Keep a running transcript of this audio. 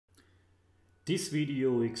This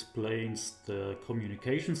video explains the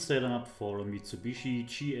communication setup for a Mitsubishi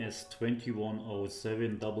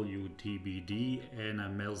GS2107 WTBD and a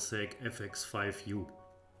Melsec FX5U.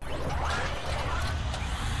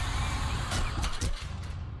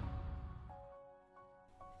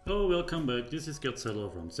 Hello, welcome back. This is Gerd Zeller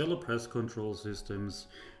from Zeller Presscontrol Systems,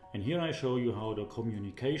 and here I show you how the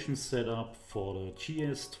communication setup for the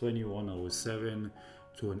GS2107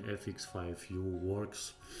 to an FX5U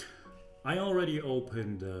works. I already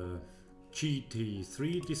opened the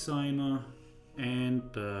GT3 designer and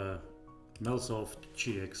the Melsec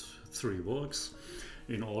GX Works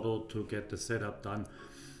in order to get the setup done.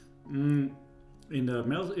 In the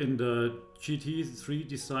GT3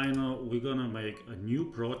 designer, we're gonna make a new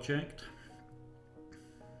project,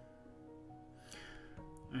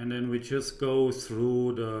 and then we just go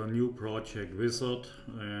through the new project wizard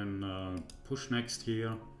and push next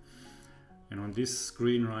here. And on this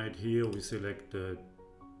screen right here, we select the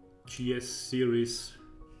GS series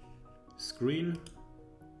screen.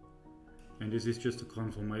 And this is just a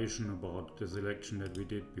confirmation about the selection that we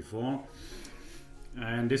did before.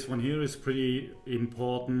 And this one here is pretty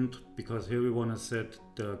important because here we want to set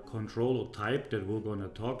the controller type that we're going to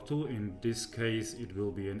talk to. In this case, it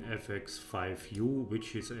will be an FX5U,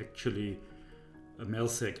 which is actually a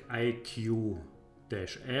Melsec IQ-F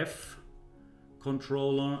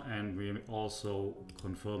controller, and we also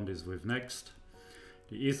confirm this with next.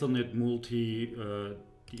 The Ethernet the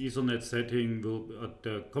Ethernet setting will,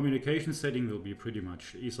 the communication setting will be pretty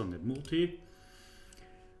much Ethernet multi,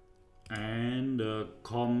 and the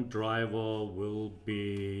COM driver will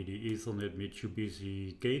be the Ethernet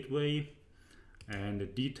Mitsubishi gateway, and the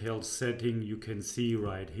detailed setting you can see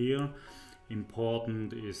right here.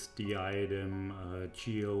 Important is the item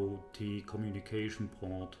GOT communication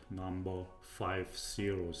port number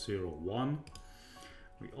 5001.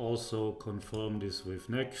 We also confirm this with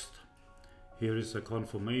next. Here is a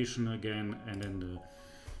confirmation again, and then the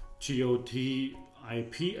GOT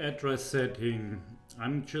IP address setting.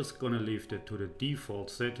 I'm just gonna leave that to the default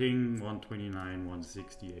setting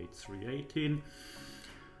 129.168.318.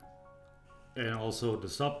 And also the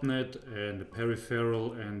subnet and the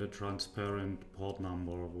peripheral and the transparent port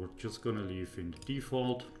number, we're just gonna leave in the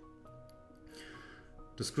default.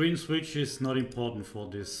 The screen switch is not important for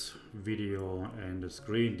this video, and the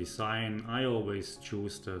screen design, I always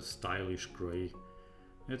choose the stylish gray.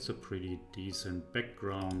 It's a pretty decent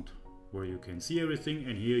background where you can see everything,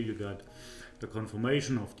 and here you got the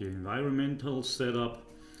confirmation of the environmental setup,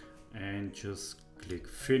 and just click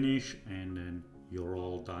finish, and then you're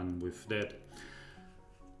all done with that.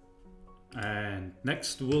 And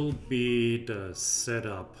next will be the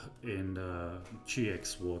setup in the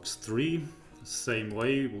GX Works3. Same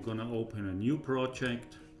way, we're gonna open a new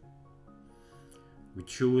project. We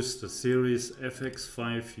choose the series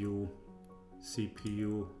FX5U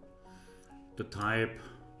CPU. The type,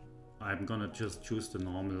 I'm gonna just choose the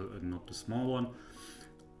normal and not the small one.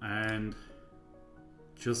 And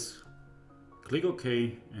just click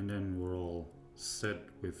OK, and then we're all set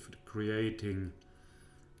with creating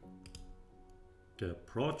the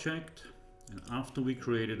project. And after we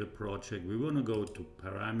created a project, we want to go to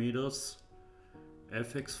parameters,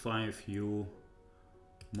 FX5U,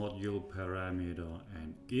 module parameter,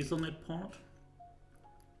 and Ethernet port.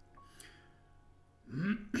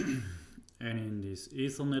 And in this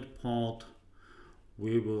Ethernet port,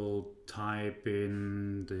 we will type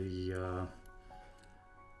in the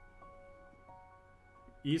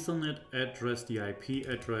Ethernet address, the IP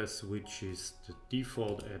address, which is the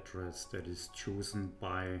default address that is chosen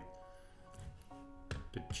by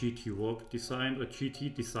the GT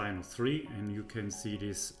Designer 3, and you can see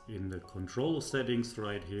this in the controller settings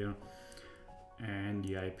right here. And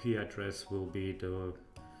the IP address will be the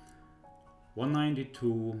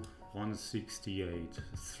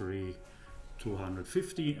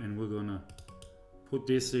 192.168.3.250, and we're gonna put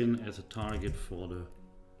this in as a target for the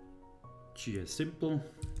GS Simple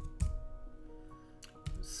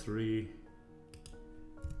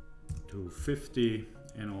 3.250,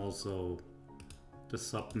 and also the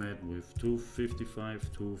subnet with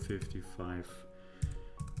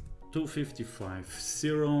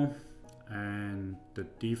 255.255.0, and the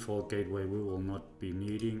default gateway we will not be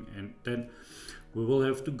needing. And then we will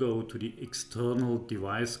have to go to the external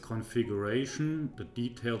device configuration, the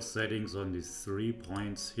detailed settings on these 3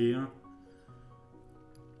 points here.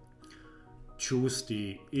 Choose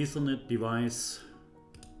the Ethernet device,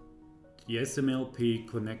 the SMLP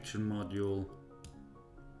connection module,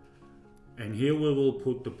 and here we will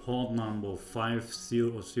put the port number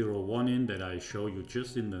 5001 in that I showed you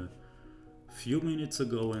just in the few minutes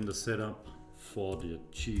ago in the setup for the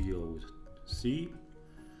C.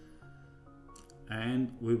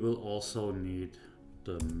 And we will also need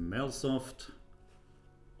the Melsec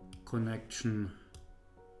connection,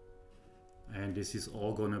 and this is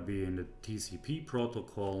all gonna be in the TCP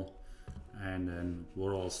protocol, and then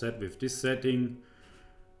we're all set with this setting.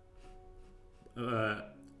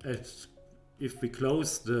 If we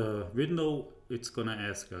close the window, it's gonna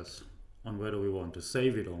ask us on whether we want to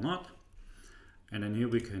save it or not, and then here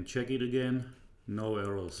we can check it again, no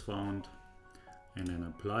errors found, and then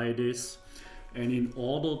apply this. And in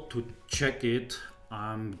order to check it,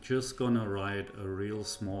 I'm just gonna write a real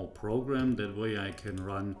small program, that way I can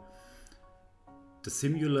run the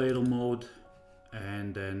simulator mode,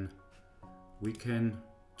 and then we can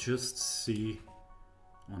just see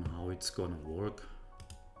on how it's gonna work.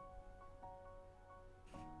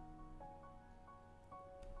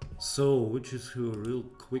 So we just do a real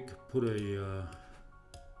quick, put a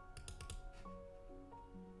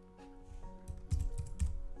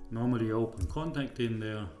normally open contact in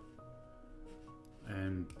there,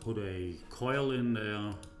 and put a coil in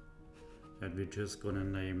there that we're just gonna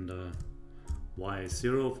name the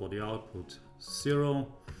Y0 for the output 0.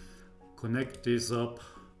 Connect this up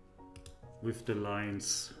with the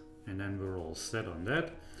lines, and then we're all set on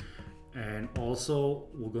that. And also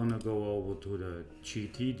we're gonna go over to the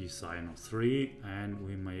GT Designer 3, and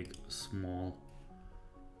we make a small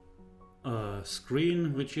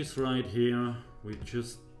screen, which is right here. We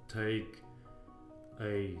just take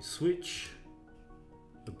a switch,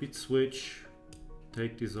 a bit switch,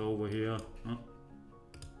 take this over here,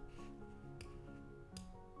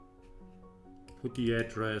 put the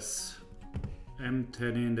address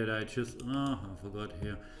M10 in that I just, I forgot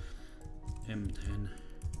here, M10.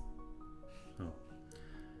 So,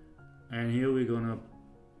 and here we're gonna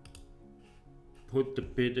put the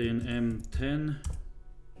bit in M10.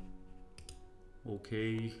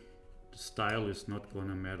 Okay, the style is not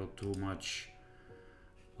gonna matter too much.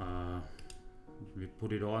 We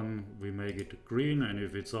put it on, we make it green, and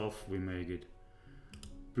if it's off, we make it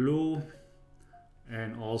blue.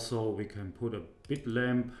 And also we can put a bit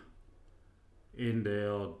lamp in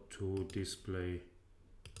there to display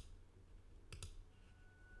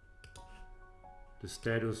the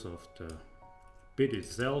status of the bit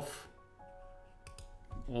itself.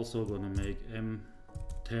 Also gonna make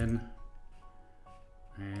M10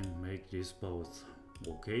 and make this both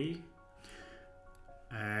okay.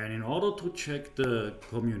 And in order to check the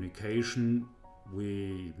communication,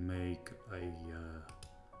 we make a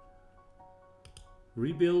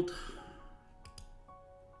rebuild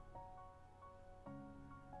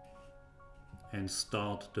and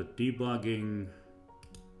start the debugging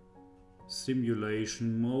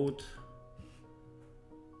simulation mode.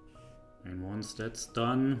 And once that's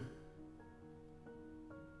done,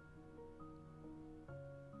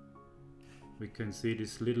 we can see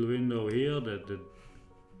this little window here that the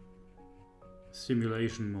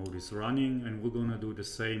simulation mode is running, and we're gonna do the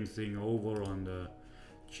same thing over on the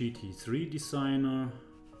GT3 Designer.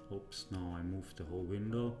 Oops, now I moved the whole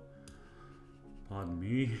window. Pardon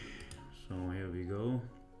me. So here we go.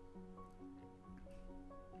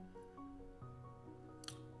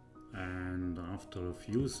 And after a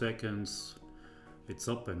few seconds, it's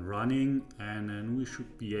up and running, and then we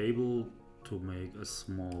should be able to make a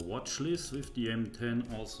small watch list with the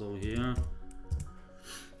M10 also here.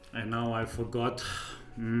 And now I forgot,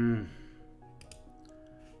 I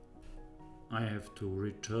have to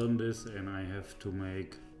return this, and I have to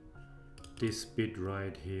make this bit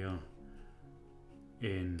right here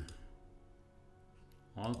in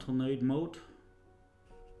alternate mode.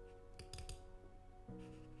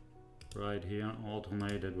 Right here,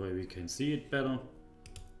 alternate, that way we can see it better.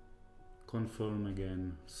 Confirm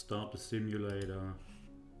again, start the simulator,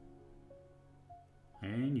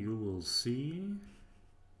 and you will see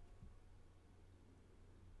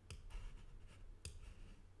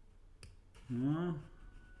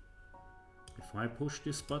if I push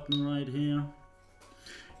this button right here,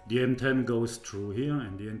 the M10 goes through here,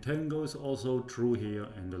 and the M10 goes also through here,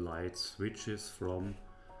 and the light switches from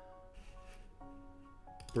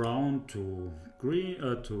brown to green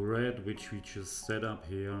to red, which we just set up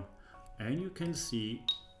here, and you can see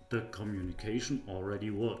the communication already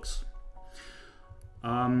works.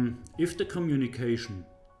 If the communication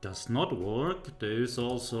does not work, there is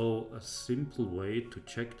also a simple way to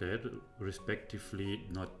check that, respectively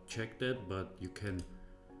not check that, but you can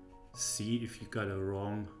see if you got a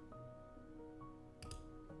wrong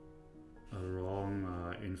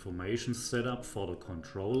information setup for the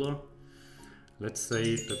controller. Let's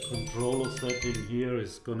say the controller setting here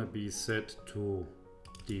is gonna be set to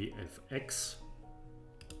the FX.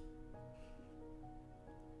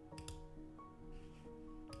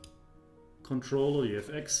 controller, the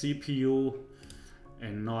FX CPU,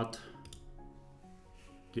 and not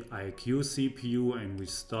the IQ CPU, and we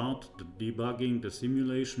start the debugging, the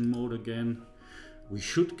simulation mode again, we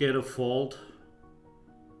should get a fault.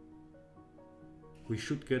 We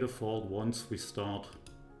should get a fault once we start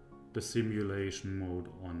the simulation mode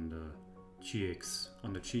on the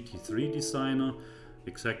GT3 designer,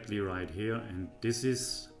 exactly right here, and this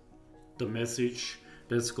is the message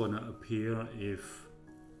that's gonna appear if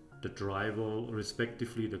the driver,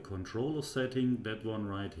 respectively the controller setting, that one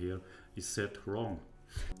right here, is set wrong.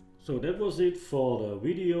 So that was it for the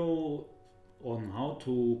video on how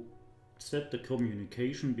to set the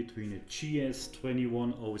communication between a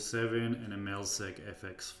GS2107 and a Melsec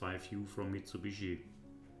FX5U from Mitsubishi.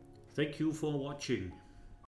 Thank you for watching.